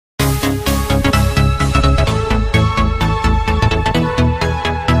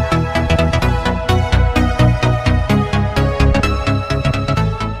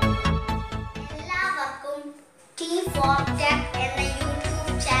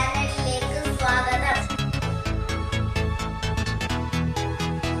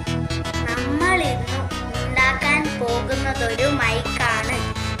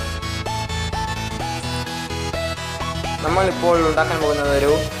നമ്മളിപ്പോൾ ഉണ്ടാക്കാൻ പോകുന്നത്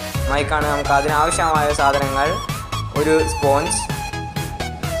ഒരു മൈക്കാണ്. നമുക്ക് അതിനാവശ്യമായ സാധനങ്ങൾ ഒരു സ്പോഞ്ച്,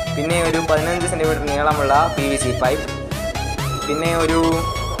 പിന്നെ ഒരു 15 സെൻറ്റിമീറ്റർ നീളമുള്ള PVC പൈപ്പ്, പിന്നെ ഒരു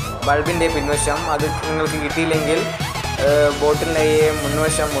ബൾബിൻ്റെ പിൻവശം. അത് നിങ്ങൾക്ക് കിട്ടിയില്ലെങ്കിൽ ബോട്ടിലിൻ്റെ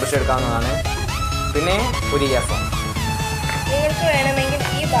മുൻവശം മുറിച്ചെടുക്കാവുന്നതാണ്. പിന്നെ ഒരു ഇയർഫോൺ. നിങ്ങൾക്ക് വേണമെങ്കിൽ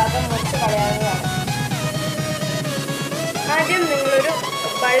ഈ ഭാഗം മുറിച്ച് കളയാവുന്നതാണ്. ആദ്യം നിങ്ങളൊരു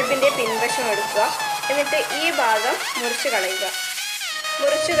ബൾബിൻ്റെ പിൻവശം എടുക്കുക. എന്നിട്ട് ഈ ഭാഗം മുറിച്ച് കളയുക.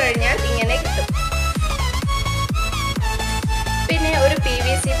 മുറിച്ചു കഴിഞ്ഞാൽ ഇങ്ങനെ കിട്ടും. പിന്നെ ഒരു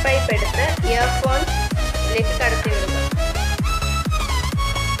PVC പൈപ്പ് എടുത്ത് ഇയർഫോണിലേക്ക് കടത്തി വിടുക.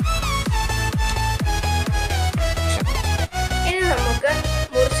 ഇനി നമുക്ക്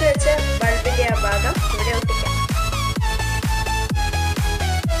മുറിച്ചു വെച്ച ബൾബിൻ്റെ ആ ഭാഗം ഇവിടെ ഒട്ടിക്കാം.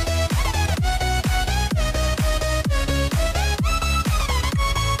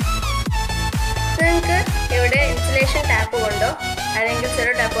 നിങ്ങൾക്ക് ഇവിടെ ഇൻസുലേഷൻ ടാപ്പ് കൊണ്ടോ അല്ലെങ്കിൽ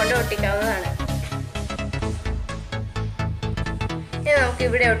സെല്ലോ ടാപ്പ് കൊണ്ടോ ഒട്ടിക്കാവുന്നതാണ്. ഇനി നമുക്ക്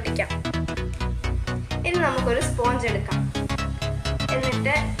ഇവിടെ ഒട്ടിക്കാം. ഇനി നമുക്കൊരു സ്പോഞ്ച് എടുക്കാം.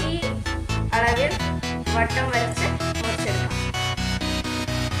 എന്നിട്ട് ഈ അളവിൽ വട്ടം വരച്ച് മുറിച്ചെടുക്കാം.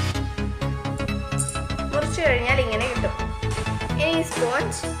 മുറിച്ചു കഴിഞ്ഞാൽ ഇങ്ങനെ കിട്ടും. ഇനി ഈ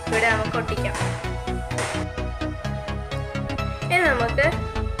സ്പോഞ്ച് ഇവിടെ നമുക്ക് ഒട്ടിക്കാം. ഇനി നമുക്ക്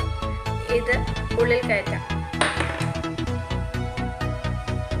ഇത് ഉള്ളിൽ കയറ്റാം.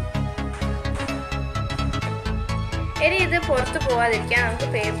 ഇനി ഇത് പുറത്തു പോവാതിരിക്കാൻ നമുക്ക്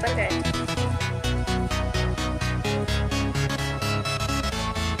പേപ്പർ കയറ്റാം.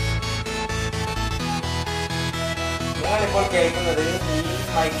 നിങ്ങളിപ്പോൾ കേൾക്കുന്നത് ഈ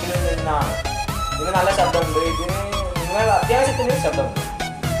മൈക്കിൽ നിന്നാണ്. ഇതിന് നല്ല ശബ്ദമുണ്ട്. ഇതിന് നിങ്ങൾ അത്യാവശ്യത്തിന് ശബ്ദമുണ്ട്.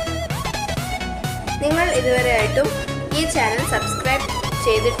 നിങ്ങൾ ഇതുവരെയായിട്ടും ഈ ചാനൽ സബ്സ്ക്രൈബ്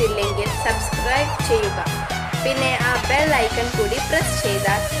ചെയ്തിട്ടില്ലെങ്കിൽ സബ്സ്ക്രൈബ് ചെയ്യുക. പിന്നെ ആ ബെൽ ഐക്കൺ കൂടി പ്രസ്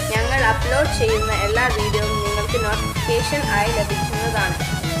ചെയ്താൽ ഞങ്ങൾ അപ്ലോഡ് ചെയ്യുന്ന എല്ലാ വീഡിയോയും നിങ്ങൾക്ക് നോട്ടിഫിക്കേഷൻ ആയി ലഭിക്കുന്നതാണ്.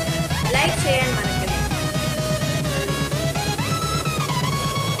 ലൈക്ക് ചെയ്യാൻ മറക്കരുത്.